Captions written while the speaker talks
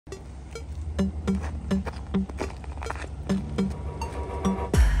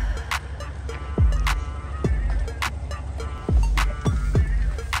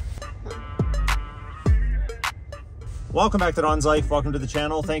Welcome back to Don's Life. Welcome to the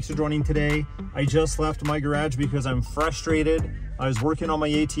channel. Thanks for joining today. I just left my garage because I'm frustrated. I was working on my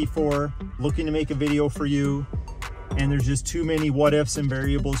AT4, looking to make a video for you, and there's just too many what ifs and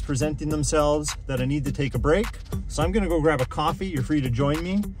variables presenting themselves that I need to take a break. So I'm gonna go grab a coffee. You're free to join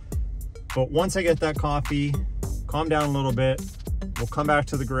me. But once I get that coffee, calm down a little bit, we'll come back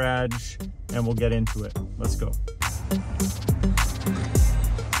to the garage and we'll get into it. Let's go.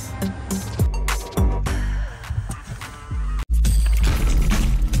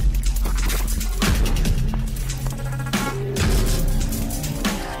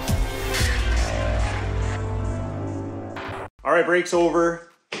 All right, break's over.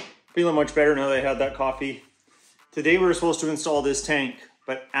 Feeling much better now that I had that coffee. Today we were supposed to install this tank,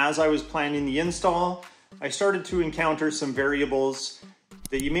 but as I was planning the install, I started to encounter some variables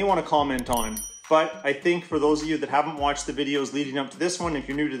that you may want to comment on. But I think for those of you that haven't watched the videos leading up to this one, if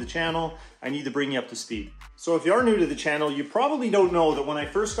you're new to the channel, I need to bring you up to speed. So if you are new to the channel, you probably don't know that when I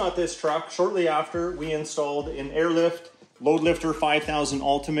first got this truck, shortly after, we installed an airlift load lifter 5000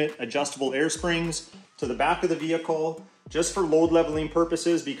 Ultimate adjustable air springs to the back of the vehicle, just for load leveling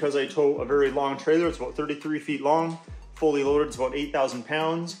purposes, because I tow a very long trailer. It's about 33 feet long, fully loaded, it's about 8,000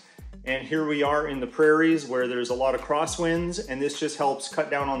 pounds. And here we are in the prairies where there's a lot of crosswinds, and this just helps cut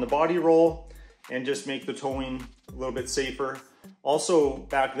down on the body roll and just make the towing a little bit safer. Also,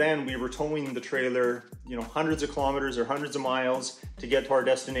 back then we were towing the trailer, hundreds of kilometers or hundreds of miles to get to our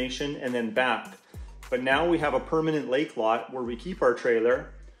destination and then back. But now we have a permanent lake lot where we keep our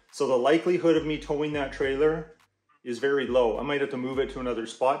trailer. So the likelihood of me towing that trailer is very low. I might have to move it to another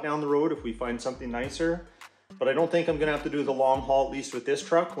spot down the road if we find something nicer, but I don't think I'm gonna have to do the long haul, at least with this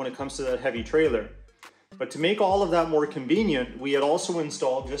truck, when it comes to that heavy trailer. But to make all of that more convenient, we had also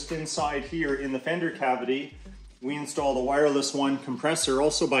installed just inside here in the fender cavity, we installed a wireless one compressor,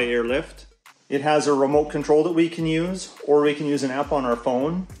 also by Airlift. It has a remote control that we can use, or we can use an app on our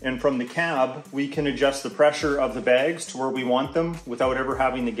phone. And from the cab, we can adjust the pressure of the bags to where we want them without ever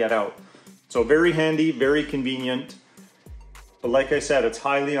having to get out. So very handy, very convenient. But like I said, it's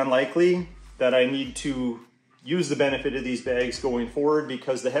highly unlikely that I need to use the benefit of these bags going forward,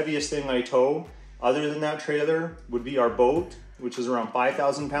 because the heaviest thing I tow, other than that trailer, would be our boat, which is around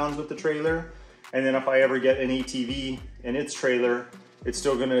 5,000 pounds with the trailer. And then if I ever get an ATV and its trailer, it's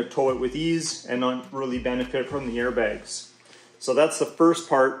still gonna tow it with ease and not really benefit from the airbags. So that's the first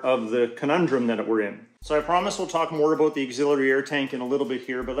part of the conundrum that we're in. So I promise we'll talk more about the auxiliary air tank in a little bit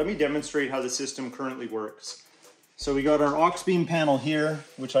here, but let me demonstrate how the system currently works. So we got our aux beam panel here,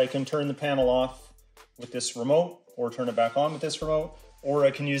 which I can turn the panel off with this remote or turn it back on with this remote, or I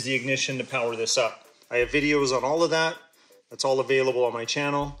can use the ignition to power this up. I have videos on all of that. That's all available on my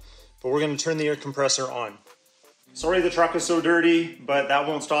channel, but we're gonna turn the air compressor on. Sorry the truck is so dirty, but that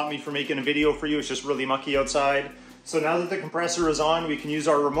won't stop me from making a video for you. It's just really mucky outside. So now that the compressor is on, we can use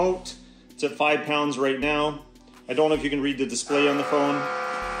our remote. It's at 5 pounds right now. I don't know if you can read the display on the phone,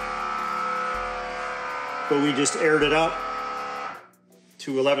 but we just aired it up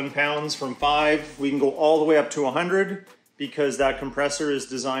to 11 pounds from 5. We can go all the way up to 100 because that compressor is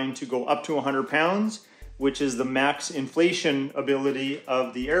designed to go up to 100 pounds, which is the max inflation ability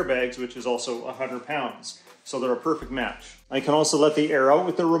of the airbags, which is also 100 pounds. So they're a perfect match. I can also let the air out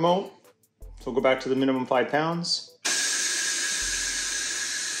with the remote. So we'll go back to the minimum 5 pounds.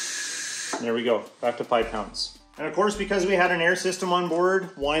 There we go, back to 5 pounds. And of course, because we had an air system on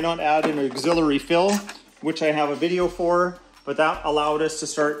board, why not add an auxiliary fill, which I have a video for, but that allowed us to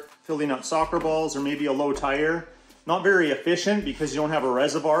start filling up soccer balls or maybe a low tire. Not very efficient because you don't have a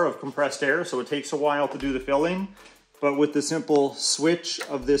reservoir of compressed air, so it takes a while to do the filling. But with the simple switch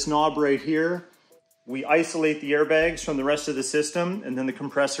of this knob right here, we isolate the airbags from the rest of the system, and then the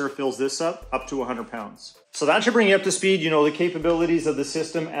compressor fills this up to 100 pounds. So that should bring you up to speed, the capabilities of the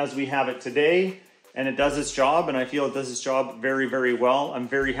system as we have it today, and it does its job, and I feel it does its job very, very well. I'm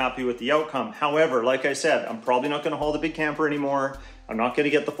very happy with the outcome. However, like I said, I'm probably not gonna haul the big camper anymore. I'm not gonna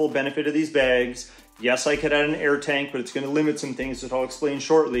get the full benefit of these bags. Yes, I could add an air tank, but it's gonna limit some things that I'll explain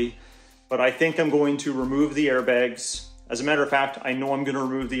shortly. But I think I'm going to remove the airbags. As a matter of fact, I know I'm gonna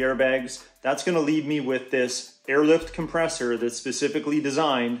remove the airbags. That's gonna leave me with this airlift compressor that's specifically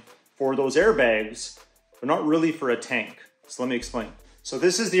designed for those airbags, but not really for a tank. So let me explain. So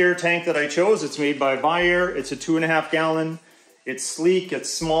this is the air tank that I chose. It's made by Viair. It's a 2.5 gallon. It's sleek,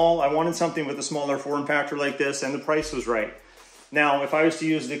 it's small. I wanted something with a smaller form factor like this, and the price was right. Now, if I was to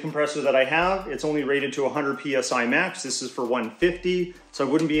use the compressor that I have, it's only rated to 100 PSI max. This is for 150, so I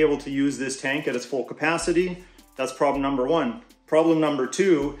wouldn't be able to use this tank at its full capacity. That's problem number one. Problem number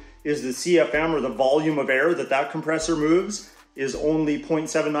two is the CFM, or the volume of air that compressor moves, is only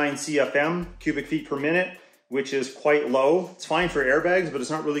 0.79 CFM, cubic feet per minute, which is quite low. It's fine for airbags, but it's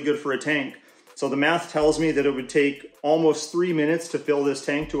not really good for a tank. So the math tells me that it would take almost 3 minutes to fill this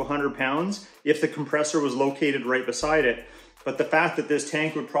tank to 100 pounds if the compressor was located right beside it. But the fact that this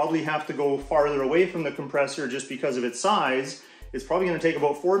tank would probably have to go farther away from the compressor just because of its size, it's probably gonna take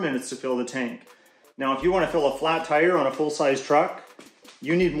about 4 minutes to fill the tank. Now, if you wanna fill a flat tire on a full-size truck,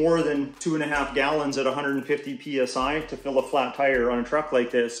 you need more than 2.5 gallons at 150 PSI to fill a flat tire on a truck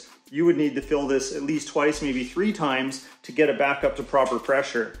like this. You would need to fill this at least twice, maybe 3 times to get it back up to proper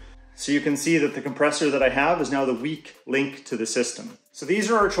pressure. So you can see that the compressor that I have is now the weak link to the system. So these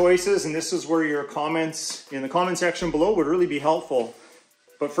are our choices, and this is where your comments in the comment section below would really be helpful.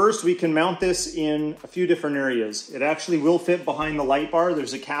 But first, we can mount this in a few different areas. It actually will fit behind the light bar.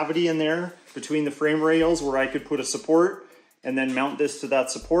 There's a cavity in there between the frame rails where I could put a support and then mount this to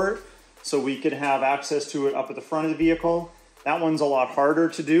that support, so we could have access to it up at the front of the vehicle. That one's a lot harder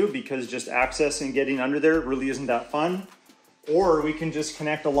to do because just accessing, getting under there really isn't that fun. Or we can just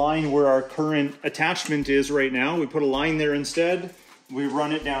connect a line where our current attachment is right now. We put a line there instead. We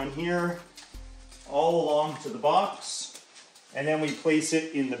run it down here, all along to the box, and then we place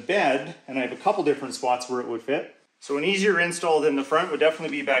it in the bed, and I have a couple different spots where it would fit. So an easier install than the front would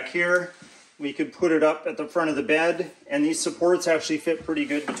definitely be back here. We could put it up at the front of the bed, and these supports actually fit pretty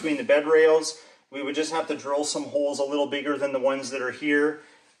good between the bed rails. We would just have to drill some holes a little bigger than the ones that are here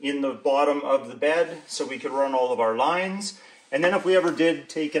in the bottom of the bed so we could run all of our lines. And then if we ever did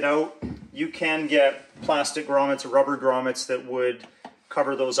take it out, you can get plastic grommets or rubber grommets that would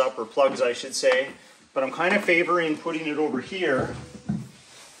cover those up, or plugs I should say. But I'm kind of favoring putting it over here,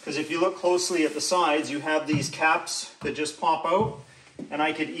 because if you look closely at the sides, you have these caps that just pop out, and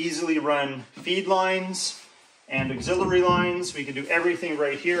I could easily run feed lines and auxiliary lines. We could do everything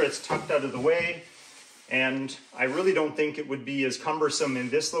right here. It's tucked out of the way, and I really don't think it would be as cumbersome in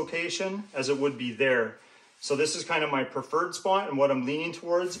this location as it would be there. So this is kind of my preferred spot and what I'm leaning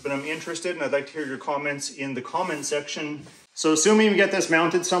towards, but I'm interested and I'd like to hear your comments in the comment section. So assuming we get this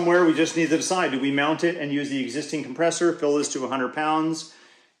mounted somewhere, we just need to decide, do we mount it and use the existing compressor, fill this to 100 pounds,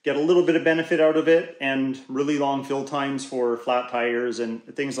 get a little bit of benefit out of it, and really long fill times for flat tires and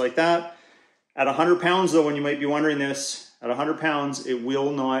things like that. At 100 pounds though, when you might be wondering this, at 100 pounds, it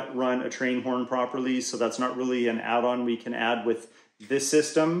will not run a train horn properly, so that's not really an add-on we can add with this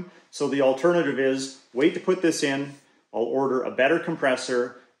system. So the alternative is wait to put this in. I'll order a better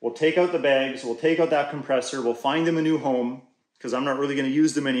compressor. We'll take out the bags. We'll take out that compressor. We'll find them a new home because I'm not really going to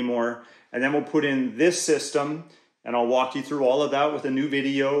use them anymore. And then we'll put in this system, and I'll walk you through all of that with a new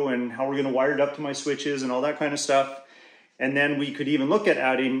video and how we're going to wire it up to my switches and all that kind of stuff. And then we could even look at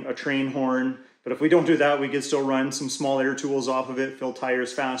adding a train horn. But if we don't do that, we could still run some small air tools off of it, fill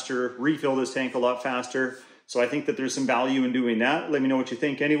tires faster, refill this tank a lot faster. So I think that there's some value in doing that. Let me know what you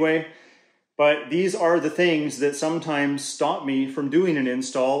think anyway. But these are the things that sometimes stop me from doing an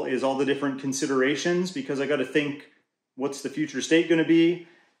install, is all the different considerations, because I got to think, what's the future state going to be?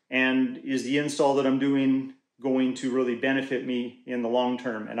 And is the install that I'm doing going to really benefit me in the long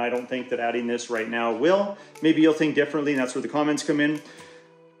term? And I don't think that adding this right now will. Maybe you'll think differently, and that's where the comments come in.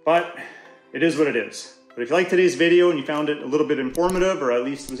 But it is what it is. But if you liked today's video and you found it a little bit informative, or at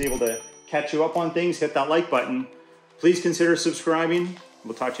least was able to catch you up on things, hit that like button. Please consider subscribing.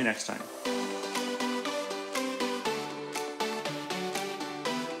 We'll talk to you next time.